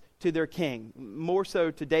praises to their king, more so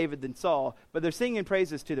to David than Saul, but they're singing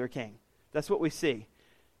praises to their king. That's what we see.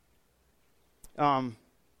 And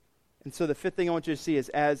so the fifth thing I want you to see is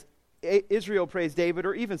as Israel praised David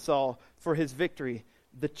or even Saul for his victory,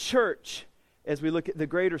 the church, as we look at the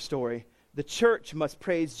greater story, the church must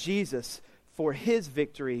praise Jesus for his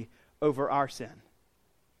victory over our sin.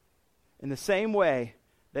 In the same way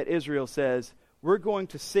that Israel says, we're going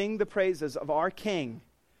to sing the praises of our king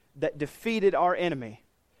that defeated our enemy.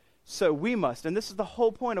 So we must, and this is the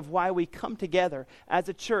whole point of why we come together as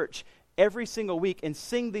a church every single week and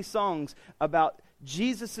sing these songs about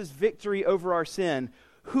Jesus' victory over our sin.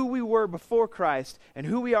 who we were before Christ and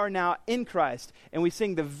who we are now in Christ, and we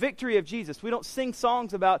sing the victory of Jesus. We don't sing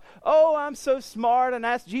songs about, oh, I'm so smart and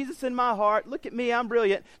that's Jesus in my heart. Look at me, I'm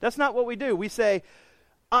brilliant. That's not what we do. We say,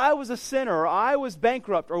 I was a sinner, or I was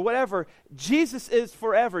bankrupt, or whatever. Jesus is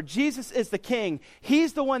forever. Jesus is the King.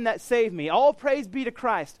 He's the one that saved me. All praise be to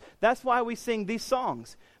Christ. That's why we sing these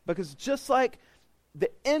songs. Because just like the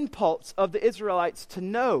impulse of the Israelites to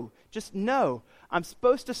know, just know, I'm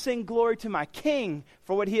supposed to sing glory to my King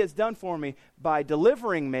for what he has done for me by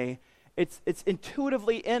delivering me. It's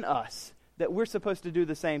intuitively in us that we're supposed to do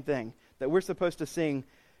the same thing, that we're supposed to sing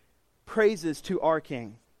praises to our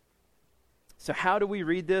King. So how do we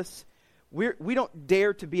read this? We don't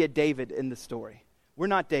dare to be a David in the story. We're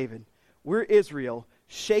not David. We're Israel,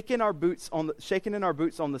 shaking in our boots on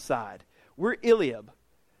the side. We're Eliab,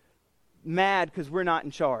 mad because we're not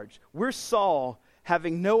in charge. We're Saul,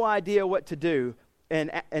 having no idea what to do,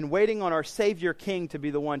 and waiting on our Savior King to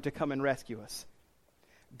be the one to come and rescue us.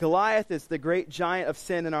 Goliath is the great giant of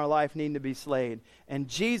sin in our life needing to be slain. And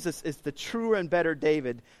Jesus is the truer and better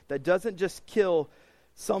David that doesn't just kill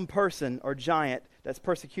some person or giant that's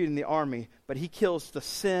persecuting the army, but he kills the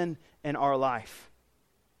sin in our life.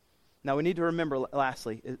 Now we need to remember,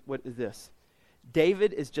 lastly, what is this?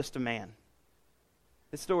 David is just a man.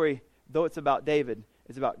 This story, though it's about David,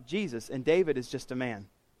 is about Jesus, and David is just a man.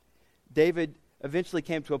 David eventually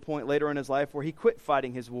came to a point later in his life where he quit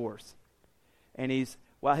fighting his wars. And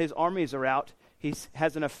while his armies are out, he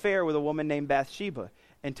has an affair with a woman named Bathsheba.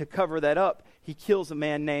 And to cover that up, he kills a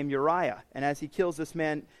man named Uriah. And as he kills this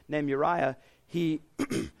man named Uriah, he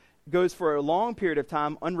goes for a long period of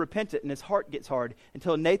time unrepentant, and his heart gets hard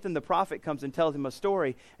until Nathan the prophet comes and tells him a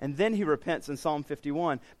story, and then he repents in Psalm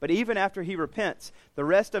 51. But even after he repents, the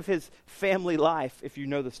rest of his family life, if you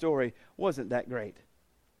know the story, wasn't that great.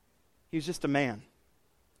 He was just a man.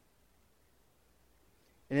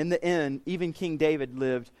 And in the end, even King David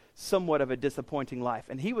lived somewhat of a disappointing life.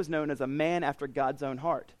 And he was known as a man after God's own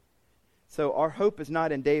heart. So our hope is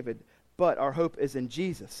not in David, but our hope is in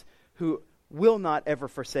Jesus, who will not ever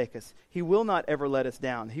forsake us. He will not ever let us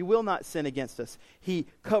down. He will not sin against us. He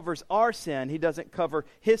covers our sin. He doesn't cover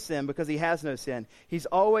his sin because he has no sin. He's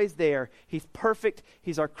always there. He's perfect.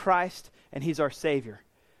 He's our Christ, and he's our Savior.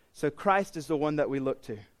 So Christ is the one that we look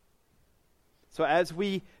to. So as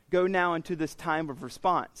we go now into this time of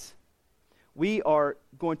response, we are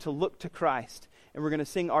going to look to Christ, and we're going to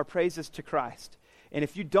sing our praises to Christ. And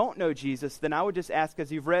if you don't know Jesus, then I would just ask, as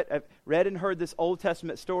you've read and heard this Old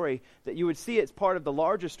Testament story, that you would see it's part of the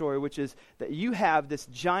larger story, which is that you have this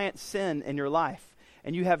giant sin in your life,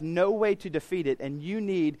 and you have no way to defeat it, and you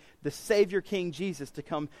need the Savior King Jesus to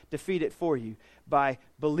come defeat it for you. By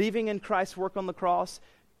believing in Christ's work on the cross,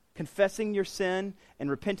 confessing your sin, and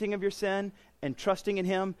repenting of your sin, and trusting in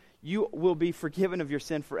him, you will be forgiven of your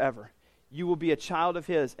sin forever. You will be a child of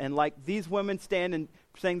his. And like these women stand and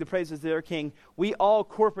sing the praises of their King, we all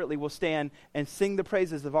corporately will stand and sing the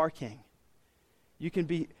praises of our King. You can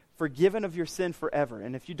be forgiven of your sin forever.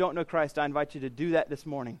 And if you don't know Christ, I invite you to do that this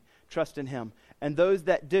morning. Trust in him. And those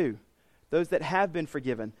that do, those that have been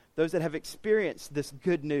forgiven, those that have experienced this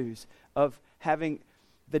good news of having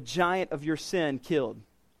the giant of your sin killed,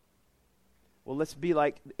 well, let's be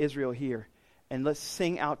like Israel here. And let's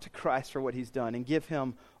sing out to Christ for what he's done and give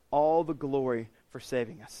him all the glory for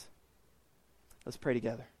saving us. Let's pray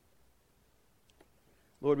together.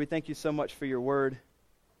 Lord, we thank you so much for your word.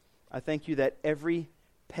 I thank you that every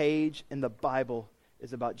page in the Bible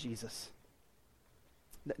is about Jesus.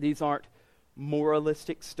 That these aren't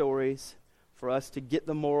moralistic stories for us to get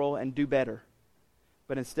the moral and do better,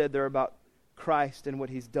 but instead they're about Christ and what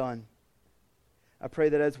he's done. I pray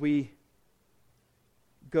that as we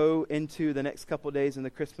go into the next couple of days in the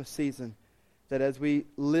Christmas season, that as we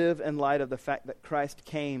live in light of the fact that Christ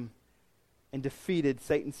came and defeated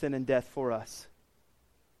Satan, sin, and death for us,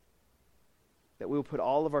 that we will put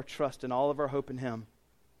all of our trust and all of our hope in him,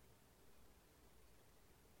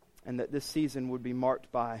 and that this season would be marked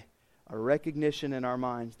by a recognition in our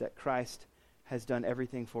minds that Christ has done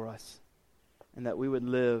everything for us, and that we would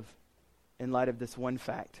live in light of this one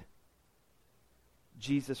fact: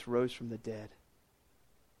 Jesus rose from the dead.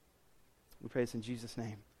 We pray this in Jesus'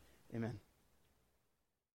 name. Amen.